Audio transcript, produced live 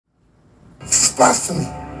blasphemy.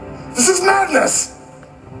 This is madness.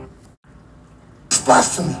 It's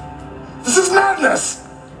blasphemy. This is madness.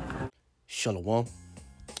 Shalom.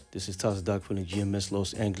 This is Doc from the GMS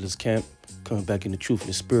Los Angeles camp, coming back in the truth and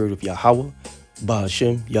the spirit of Yahweh,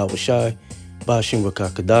 Ba'ashem, Yahweh Shai, Ba'ashem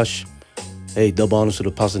Rakakadash. Hey, double honors to the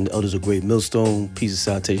apostles and the elders of Great Millstone. Peace and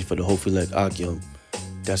salutation for the hopeful elect Akim.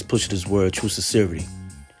 That's pushing his word, true sincerity.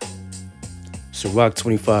 Sirach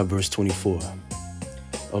 25, verse 24.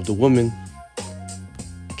 Of the woman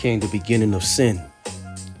came the beginning of sin,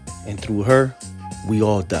 and through her, we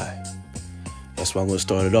all die. That's why I'm going to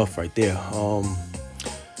start it off right there.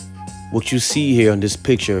 What you see here in this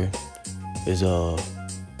picture is a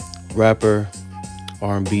rapper,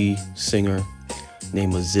 R&B singer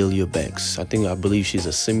named Azealia Banks. I believe she's a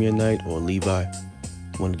Simeonite or Levi,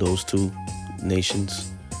 one of those two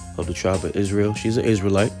nations of the tribe of Israel. She's an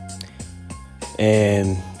Israelite.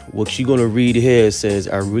 And what you're going to read here says,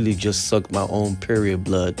 I really just sucked my own period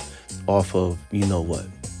blood off of, you know what,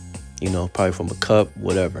 probably from a cup,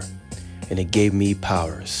 whatever. And it gave me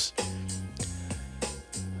powers.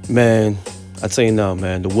 Man, I tell you now,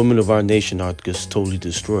 man, the women of our nation are just totally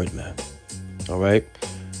destroyed, man. All right?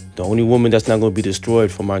 The only woman that's not going to be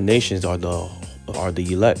destroyed from our nations are the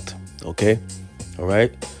elect, okay? All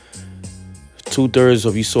right? 2/3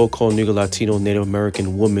 of you so-called Negro, Latino, Native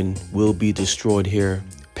American women will be destroyed here,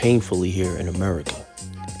 painfully here in America,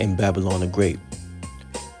 in Babylon the Great.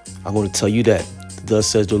 I'm going to tell you that. Thus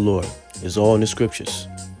says the Lord. It's all in the scriptures,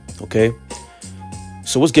 okay?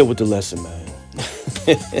 So let's get with the lesson, man.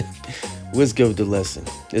 Let's get with the lesson.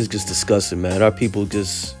 It's just disgusting, man. Our people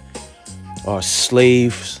just are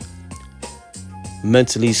slaves,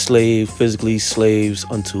 mentally slaves, physically slaves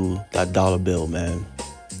unto that dollar bill, man.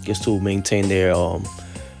 Just to maintain their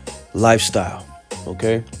lifestyle,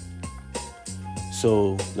 okay?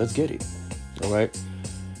 So let's get it, all right?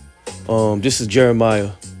 This is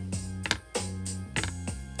Jeremiah,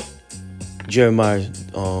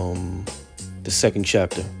 the 2nd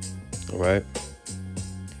chapter, all right?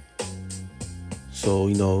 So,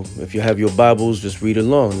 if you have your Bibles, just read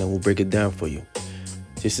along and we'll break it down for you.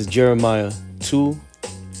 This is Jeremiah 2,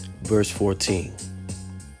 verse 14,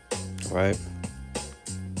 all right?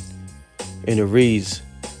 And it reads,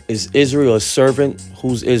 is Israel a servant?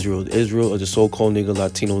 Who's Israel? Israel are the so-called Negro,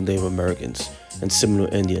 Latino, Native Americans, and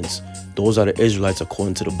Seminole Indians. Those are the Israelites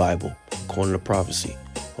according to the Bible, according to prophecy.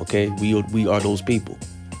 Okay, we are those people.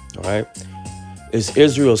 All right. Is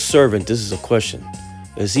Israel a servant? This is a question.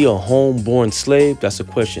 Is he a homeborn slave? That's a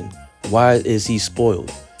question. Why is he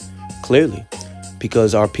spoiled? Clearly,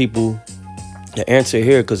 because our people, the answer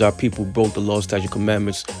here, because our people broke the law, statute,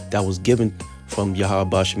 commandments that was given from Yahweh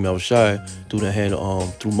Ba'ashem Yahweh Shai through the hand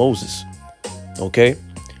through Moses. Okay,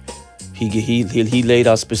 he laid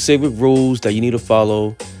out specific rules that you need to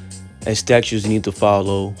follow, and statutes you need to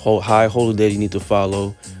follow, high holy days you need to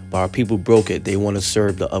follow. But our people broke it. They want to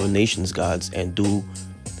serve the other nations' gods and do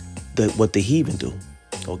what the heathen do.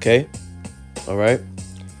 Okay, all right.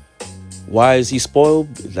 Why is he spoiled?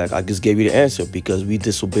 Like I just gave you the answer, because we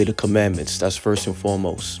disobey the commandments. That's first and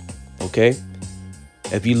foremost. Okay.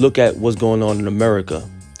 If you look at what's going on in America,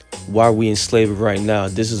 why are we enslaved right now?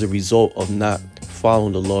 This is a result of not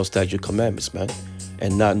following the law, statute, commandments, man,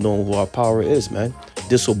 and not knowing who our power is, man,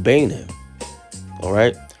 disobeying him. All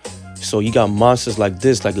right. So you got monsters like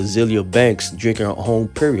this, like Azealia Banks, drinking her own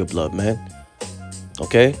period blood, man.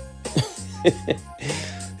 Okay.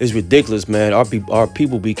 It's ridiculous, man. Our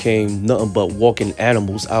people became nothing but walking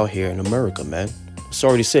animals out here in America, man.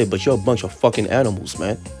 Sorry to say, but you're a bunch of fucking animals,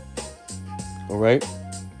 man. All right.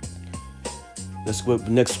 Let's go with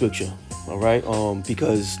the next scripture. All right.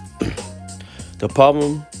 Because the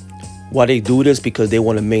problem, why they do this, because they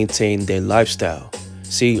want to maintain their lifestyle.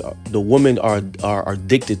 See, the women are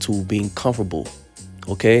addicted to being comfortable.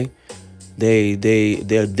 Okay. They're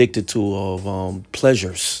addicted to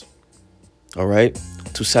pleasures. All right.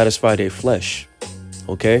 To satisfy their flesh.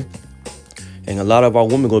 Okay. And a lot of our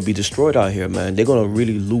women going to be destroyed out here, man. They're going to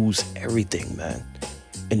really lose everything, man,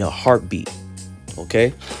 in a heartbeat.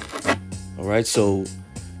 Okay. All right. So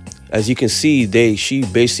as you can see, she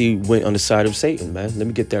basically went on the side of Satan, man. Let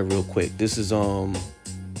me get that real quick. This is 1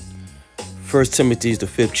 Timothy, the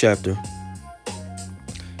 5th chapter.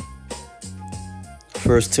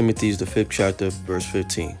 1 Timothy, the 5th chapter, verse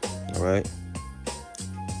 15. All right.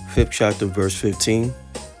 5th chapter, verse 15.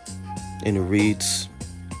 And it reads,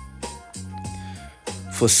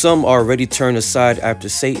 for some are already turned aside after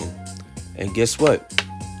Satan. And guess what?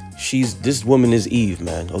 This woman is Eve,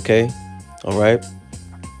 man. Okay. All right.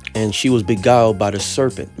 And she was beguiled by the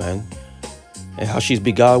serpent, man. And how she's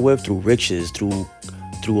beguiled with? Through riches, through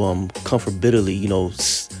comfortability,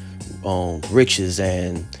 riches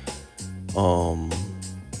and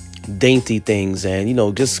dainty things and, you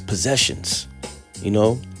know, just possessions, you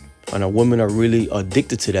know. And our women are really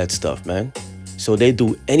addicted to that stuff, man. So they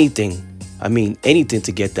do anything, I mean anything,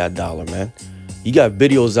 to get that dollar, man. You got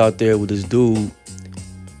videos out there with this dude.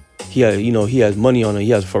 He has money on it.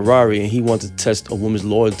 He has a Ferrari, and he wants to test a woman's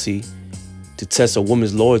loyalty,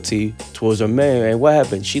 towards her man. And what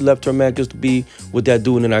happened? She left her man just to be with that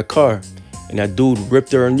dude in that car, and that dude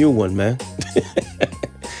ripped her a new one, man.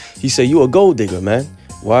 He said, "You a gold digger, man."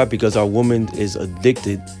 Why? Because our woman is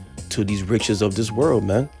addicted to these riches of this world,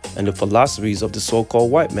 man, and the philosophies of the so-called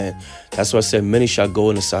white man. That's why I said many shall go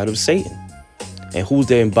in the side of Satan. And who's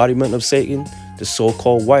the embodiment of Satan? The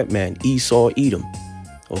so-called white man, Esau, Edom.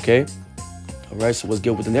 Okay? All right, so let's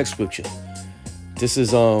get with the next scripture. This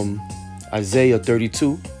is Isaiah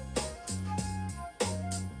 32.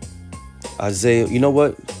 Isaiah, you know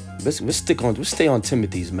what? Let's stay on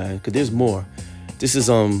Timothy's, man, because there's more. This is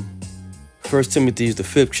 1 Timothy, the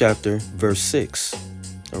 5th chapter, verse 6.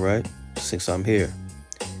 All right, since I'm here.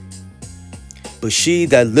 But she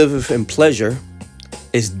that liveth in pleasure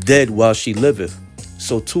is dead while she liveth.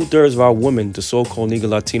 So 2/3 of our women, the so-called Negro,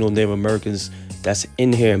 Latino, Native Americans that's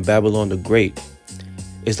in here in Babylon the Great,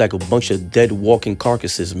 is like a bunch of dead walking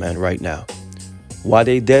carcasses, man, right now. Why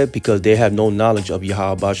they dead? Because they have no knowledge of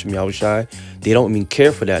Yahweh Bashem Yahushai. They don't even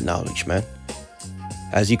care for that knowledge, man.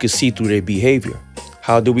 As you can see through their behavior.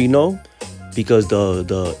 How do we know? Because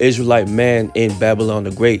the Israelite man in Babylon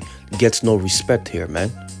the Great gets no respect here,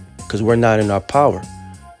 man. Because we're not in our power.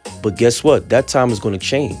 But guess what? That time is going to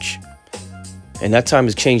change. And that time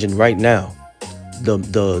is changing right now.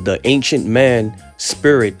 The ancient man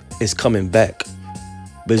spirit is coming back.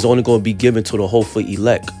 But it's only going to be given to the hopeful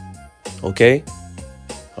elect. Okay?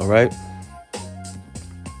 All right?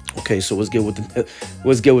 Okay, so let's get with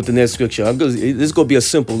the next scripture. This is going to be a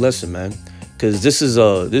simple lesson, man. Because this is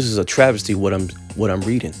a travesty what I'm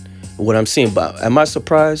reading, what I'm seeing. But am I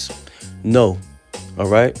surprised? No. All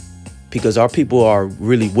right? Because our people are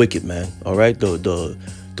really wicked, man. All right? The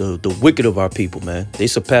wicked of our people, man. They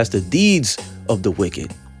surpass the deeds of the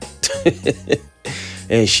wicked.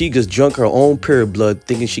 And she just drunk her own period blood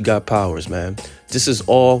thinking she got powers, man. This is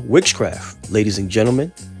all witchcraft, ladies and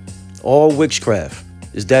gentlemen. All witchcraft.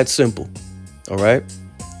 It's that simple. All right?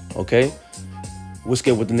 Okay? Let's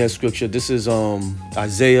get with the next scripture. This is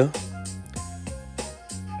Isaiah.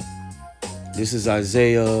 This is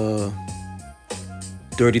Isaiah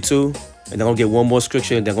 32. And then I'll get one more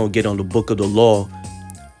scripture, and then I'm going to get on the book of the law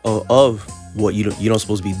of what you don't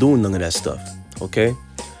supposed to be doing, none of that stuff. Okay?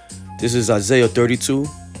 This is Isaiah 32,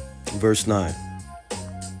 verse 9.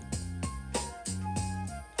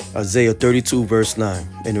 Isaiah 32, verse 9.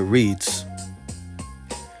 And it reads,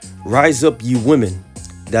 "Rise up, you women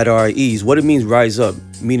that are at ease." What it means, rise up,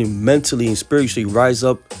 meaning mentally and spiritually rise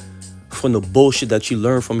up from the bullshit that you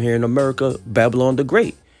learned from here in America, Babylon the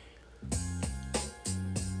Great.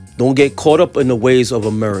 Don't get caught up in the ways of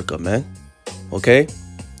America, man. Okay?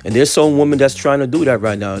 And there's some women that's trying to do that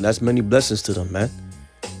right now, and that's many blessings to them, man.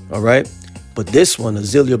 All right? But this one,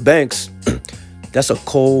 Azealia Banks, that's a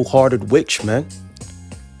cold-hearted witch, man.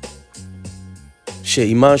 Shit,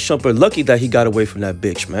 Iman Shumpert, lucky that he got away from that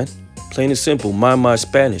bitch, man. Plain and simple, mind my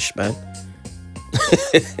Spanish, man.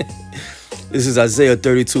 This is Isaiah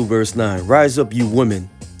 32, verse 9. "Rise up, you women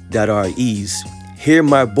that are at ease. Hear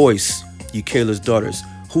my voice, you careless daughters."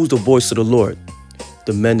 Who's the voice of the Lord?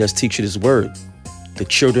 The men that's teaching his word. The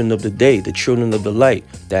children of the day, the children of the light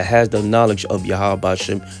that has the knowledge of Yahweh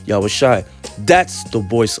Bashem Yahushai. That's the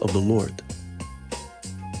voice of the Lord.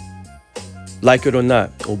 Like it or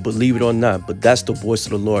not, or believe it or not, but that's the voice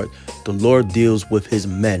of the Lord. The Lord deals with his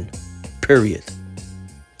men. Period.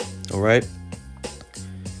 All right.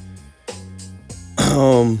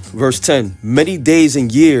 Verse 10. "Many days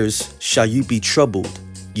and years shall you be troubled,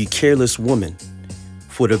 ye careless woman.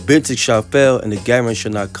 For the vintage shall fail and the gathering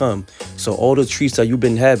shall not come." So all the treats that you've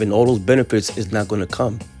been having, all those benefits is not going to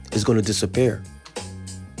come. It's going to disappear.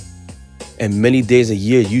 "And many days and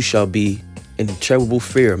years you shall be in terrible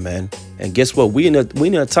fear, man." And guess what? We in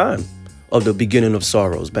a time of the beginning of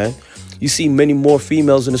sorrows, man. You see many more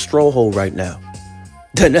females in the stronghold right now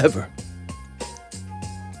than ever.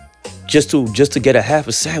 Just to get a half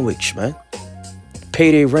a sandwich, man.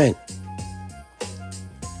 Pay their rent.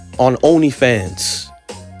 On OnlyFans.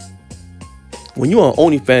 When you're on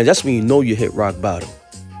OnlyFans, that's when you know you hit rock bottom.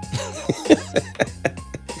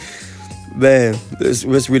 Man,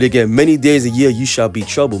 let's read it again. "Many days a year you shall be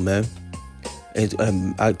troubled, man."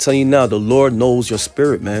 And I tell you now, the Lord knows your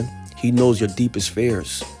spirit, man. He knows your deepest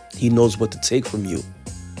fears. He knows what to take from you.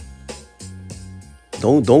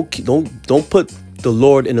 Don't put the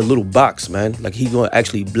Lord in a little box, man. Like he gonna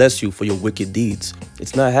actually bless you for your wicked deeds.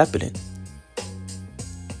 It's not happening.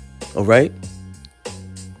 All right?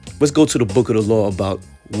 Let's go to the book of the law about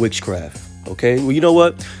witchcraft. Okay? Well, you know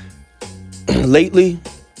what? Lately,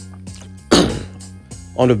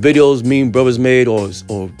 on the videos me and brothers made or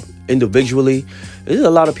individually, there's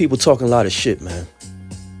a lot of people talking a lot of shit, man.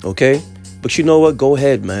 Okay? But you know what? Go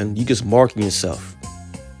ahead, man. You just marking yourself.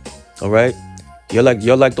 All right? You're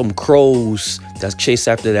like them crows that chase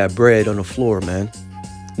after that bread on the floor, man.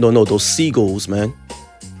 No, those seagulls, man.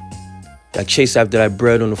 That chase after that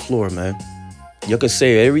bread on the floor, man. You can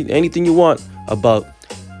say anything you want about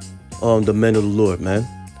the men of the Lord, man.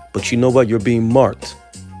 But you know what? You're being marked.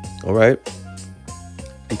 All right?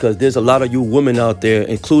 Because there's a lot of you women out there,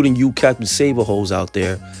 including you Captain Saberhoes out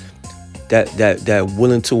there, that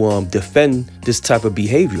willing to defend this type of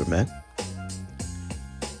behavior, man.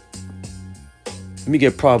 Let me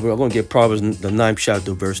get Proverbs. I'm going to get Proverbs, the 9th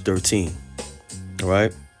chapter, verse 13. All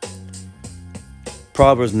right?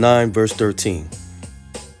 Proverbs 9, verse 13.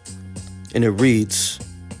 And it reads,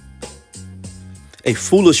 a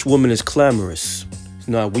foolish woman is clamorous.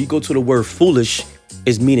 Now, when you go to the word foolish,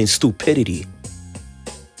 it's meaning stupidity.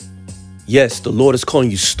 Yes, the Lord is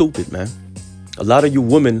calling you stupid, man. A lot of you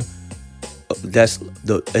women, that's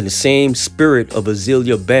in the same spirit of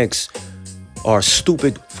Azealia Banks, are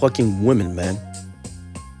stupid fucking women, man.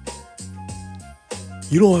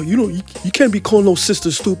 You can't be calling no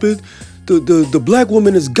sister stupid. The black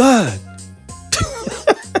woman is God.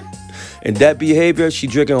 And that behavior, she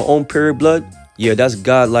drinking her own period blood. Yeah, that's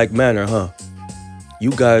God-like manner, huh?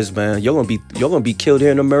 You guys, man, you're gonna be killed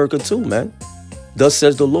here in America too, man. Thus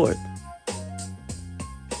says the Lord.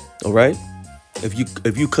 All right?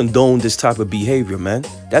 If you condone this type of behavior, man,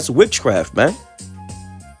 that's witchcraft, man.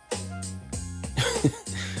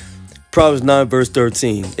 Proverbs 9, verse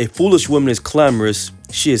 13. A foolish woman is clamorous.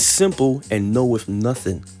 She is simple and knoweth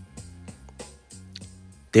nothing.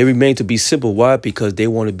 They remain to be simple. Why? Because they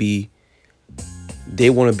want to be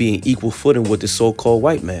in equal footing with the so-called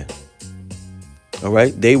white man. All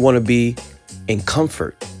right? They want to be in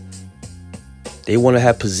comfort. They want to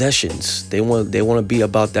have possessions. They want to be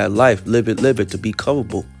about that life. Live it, to be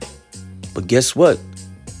comfortable. But guess what?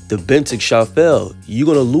 The Bentic shall fail. You're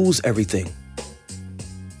going to lose everything.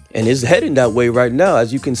 And it's heading that way right now,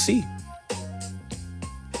 as you can see.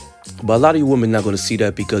 But a lot of you women not going to see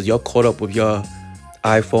that because y'all caught up with your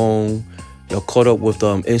iPhone. Y'all caught up with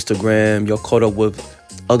Instagram. Y'all caught up with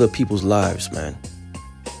other people's lives, man.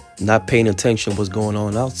 Not paying attention to what's going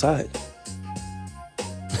on outside.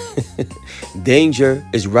 Danger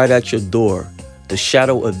is right at your door. The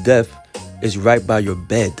shadow of death is right by your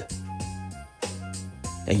bed.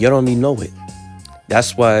 And you don't even know it.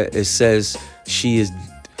 That's why it says she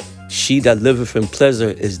that liveth in pleasure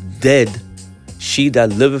is dead. She that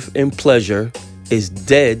liveth in pleasure is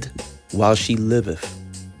dead while she liveth.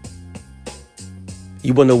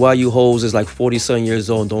 You wonder why you hoes is like 40-something years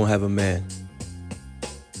old and don't have a man.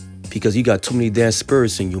 Because you got too many damn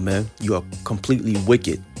spirits in you, man. You are completely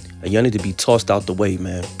wicked. And you need to be tossed out the way,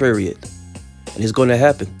 man. Period. And it's going to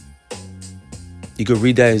happen. You can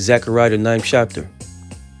read that in Zechariah, the 9th chapter.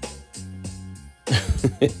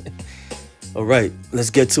 All right, let's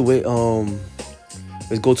get to it.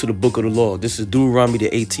 Let's go to the book of the law. This is Deuteronomy, the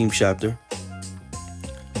 18th chapter,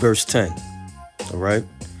 verse 10. All right.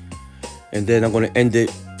 And then I'm going to end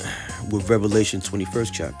it with Revelation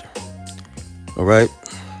 21st chapter. All right.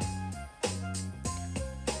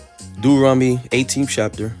 Deuteronomy 18th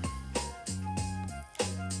chapter,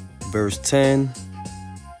 verse 10.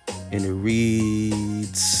 And it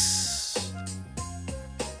reads,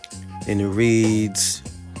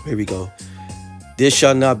 here we go. There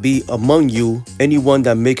shall not be among you anyone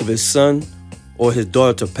that maketh his son or his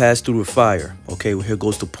daughter to pass through the fire. Okay, well, here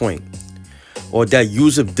goes the point. Or that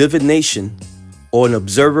useth divination, or an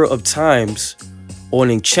observer of times, or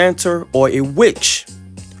an enchanter, or a witch,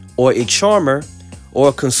 or a charmer, or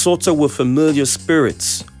a consulter with familiar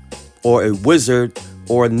spirits, or a wizard,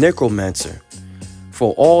 or a necromancer.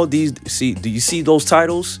 For all these, do you see those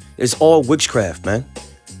titles? It's all witchcraft, man.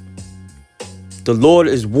 The Lord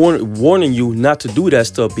is warning you not to do that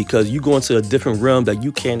stuff because you go into a different realm that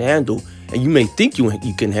you can't handle, and you may think you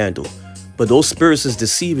can handle, but those spirits is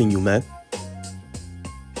deceiving you, man.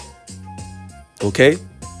 Okay?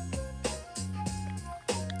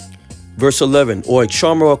 Verse 11, or a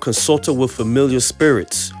charmer or consulter with familiar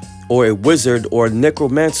spirits, or a wizard or a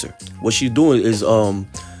necromancer. What she's doing is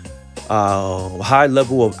high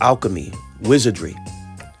level of alchemy, wizardry,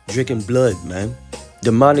 drinking blood, man.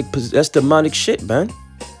 That's demonic shit, man.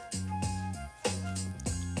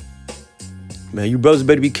 Man, you brothers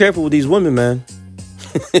better be careful with these women, man.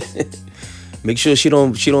 Make sure she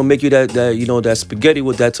don't make you that spaghetti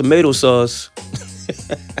with that tomato sauce.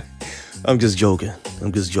 I'm just joking.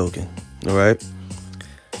 All right.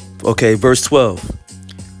 Okay, verse 12.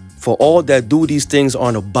 For all that do these things are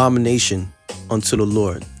an abomination unto the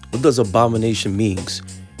Lord. What does abomination means?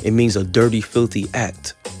 It means a dirty, filthy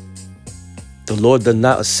act. The Lord does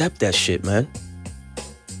not accept that shit, man.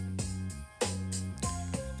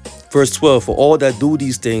 Verse 12, for all that do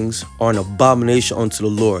these things are an abomination unto the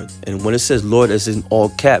Lord. And when it says Lord, it's in all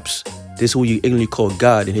caps. This is who you ignorantly call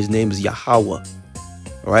God, and his name is Yahweh.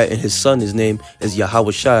 All right, and his son, his name is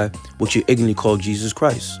Yahweh Shai, which you ignorantly call Jesus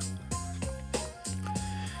Christ.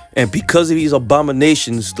 And because of these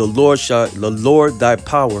abominations, the Lord thy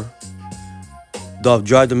power doth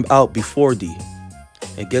drive them out before thee.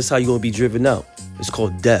 And guess how you're going to be driven out? It's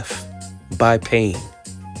called death by pain.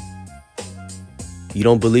 You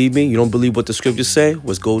don't believe me? You don't believe what the scriptures say?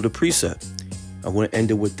 Let's go to the precept. I'm going to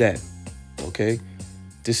end it with that. Okay?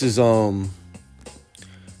 This is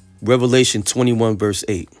Revelation 21 verse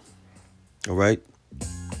 8. All right?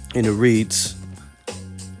 And it reads,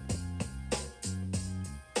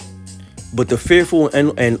 but the fearful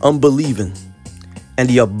and unbelieving and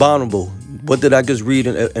the abominable. What did I just read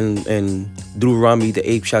in Deuteronomy, the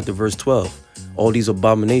 8th chapter, verse 12? All these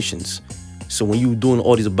abominations. So when you doing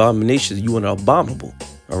all these abominations, you are an abominable.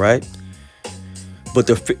 All right. But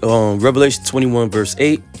the Revelation 21 verse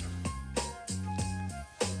 8.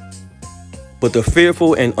 But the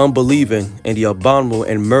fearful and unbelieving and the abominable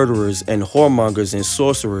and murderers and whoremongers and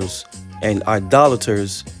sorcerers and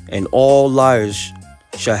idolaters and all liars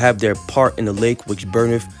shall have their part in the lake which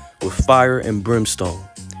burneth with fire and brimstone,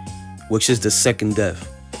 which is the second death.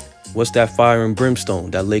 What's that fire and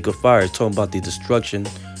brimstone? That lake of fire is talking about the destruction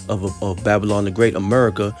of Babylon the Great,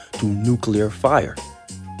 America, through nuclear fire.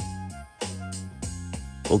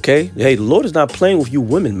 Okay? Hey, the Lord is not playing with you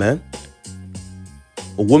women, man.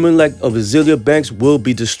 A woman like Azealia Banks will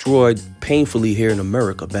be destroyed painfully here in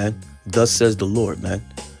America, man. Thus says the Lord, man.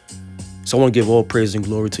 So I want to give all praise and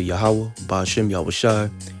glory to Yahweh, Ba'ashem Yahweh Shai,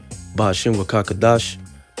 Ba'ashem Wakakadash.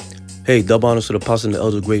 Hey, double honors to the apostle and the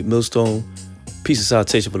elder, great millstone. Peace and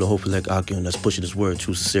salutation for the hopeful elect Akion that's pushing his word,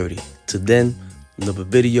 true sincerity. To then, another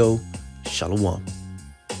video. Shalom.